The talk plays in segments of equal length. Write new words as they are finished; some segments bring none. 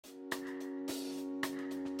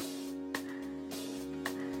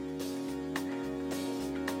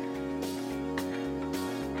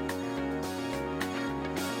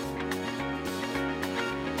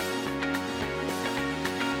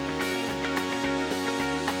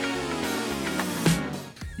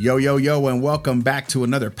Yo, yo, yo, and welcome back to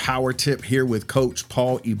another Power Tip here with Coach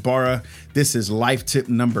Paul Ibarra. This is life tip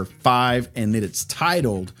number 5, and it's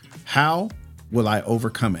titled, How Will I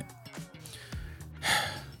Overcome It?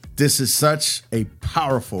 This is such a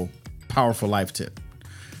powerful, powerful life tip.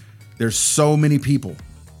 There's so many people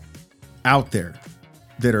out there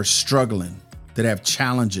that are struggling, that have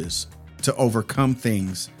challenges to overcome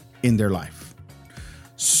things in their life.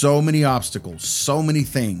 So many obstacles, so many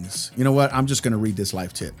things. You know what? I'm just going to read this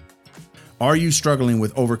life tip. Are you struggling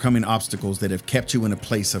with overcoming obstacles that have kept you in a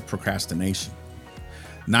place of procrastination?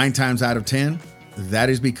 9 times out of 10, that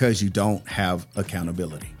is because you don't have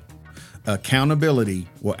accountability. Accountability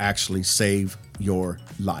will actually save your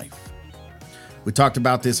life. We talked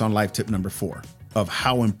about this on life tip number 4 of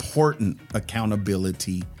how important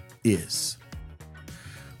accountability is.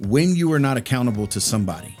 When you are not accountable to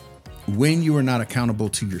somebody, when you are not accountable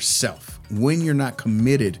to yourself, when you're not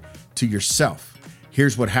committed to yourself,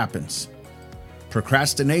 here's what happens.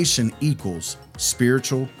 Procrastination equals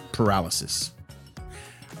spiritual paralysis.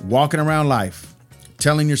 Walking around life,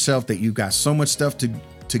 telling yourself that you've got so much stuff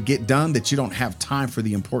to get done that you don't have time for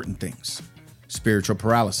the important things. Spiritual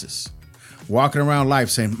paralysis. Walking around life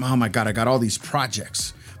saying, oh my God, I got all these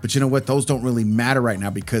projects. But you know what? Those don't really matter right now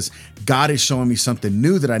because God is showing me something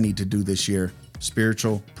new that I need to do this year.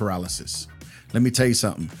 Spiritual paralysis. Let me tell you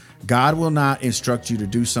something. God will not instruct you to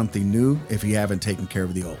do something new if you haven't taken care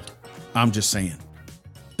of the old. I'm just saying.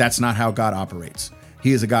 That's not how God operates.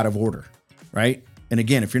 He is a God of order, right? And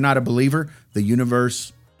again, if you're not a believer, the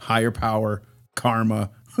universe, higher power, karma,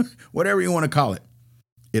 whatever you want to call it,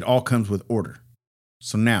 it all comes with order.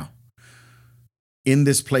 So now, in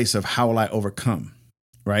this place of how will I overcome,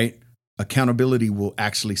 right? Accountability will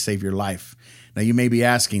actually save your life. Now you may be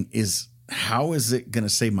asking, how is it going to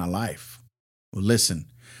save my life? Well, listen,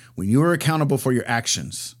 when you are accountable for your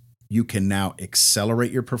actions, you can now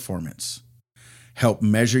accelerate your performance, help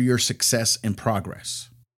measure your success and progress,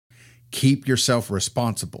 keep yourself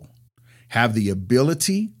responsible, have the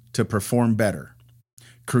ability to perform better,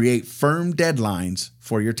 create firm deadlines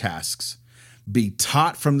for your tasks, be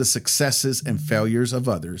taught from the successes and failures of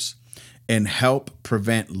others, and help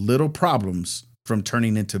prevent little problems from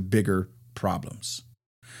turning into bigger problems.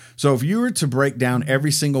 So if you were to break down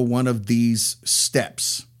every single one of these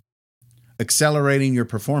steps, accelerating your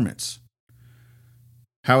performance,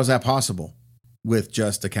 how is that possible? With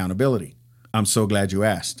just accountability. I'm so glad you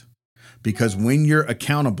asked. Because when you're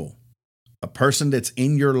accountable, a person that's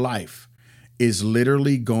in your life is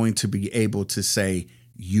literally going to be able to say,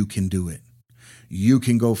 you can do it. You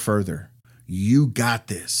can go further. You got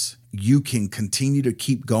this. You can continue to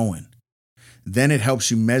keep going. Then it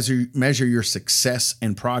helps you measure your success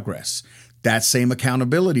and progress. That same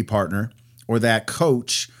accountability partner or that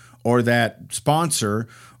coach or that sponsor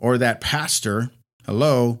or that pastor,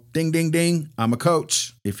 hello, ding, ding, ding, I'm a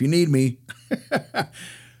coach if you need me.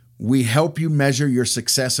 We help you measure your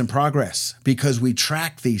success and progress because we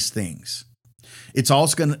track these things. It's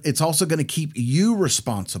also going to keep you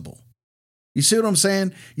responsible. You see what I'm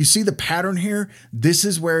saying? You see the pattern here? This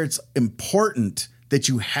is where it's important that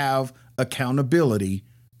you have accountability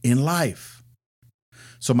in life.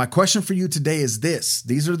 So my question for you today is this.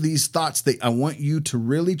 These are these thoughts that I want you to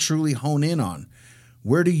really, truly hone in on.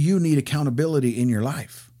 Where do you need accountability in your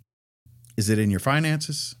life? Is it in your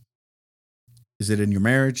finances? Is it in your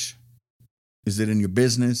marriage? Is it in your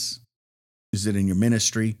business? Is it in your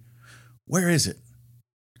ministry? Where is it?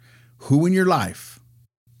 Who in your life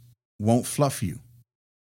won't fluff you,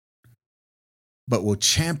 but will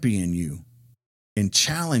champion you and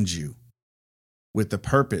challenge you with the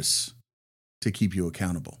purpose to keep you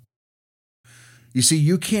accountable? You see,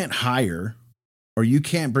 you can't hire or you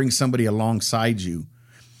can't bring somebody alongside you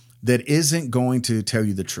that isn't going to tell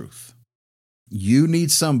you the truth. You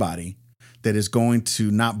need somebody that is going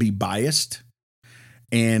to not be biased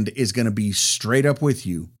and is going to be straight up with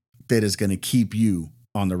you, that is going to keep you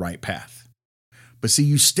on the right path. But see,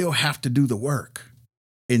 you still have to do the work.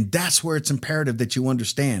 And that's where it's imperative that you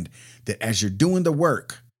understand that as you're doing the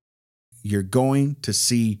work, you're going to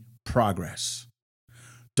see progress.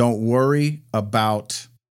 Don't worry about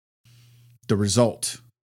the result.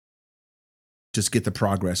 Just get the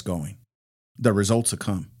progress going. The results will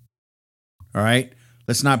come. All right?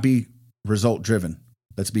 Let's not be result driven.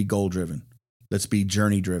 Let's be goal driven. Let's be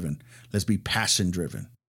journey driven. Let's be passion driven.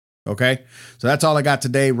 Okay? So that's all I got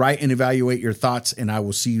today. Write and evaluate your thoughts, and I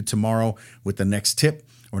will see you tomorrow with the next tip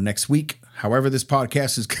or next week, however this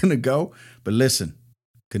podcast is going to go. But listen,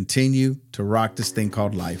 continue to rock this thing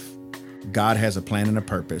called life. God has a plan and a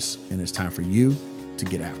purpose, and it's time for you to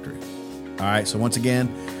get after it. All right. So once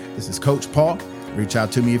again, this is Coach Paul. Reach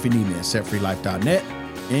out to me if you need me at setfreelife.net.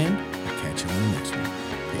 And I'll catch you on the next one.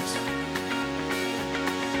 Peace.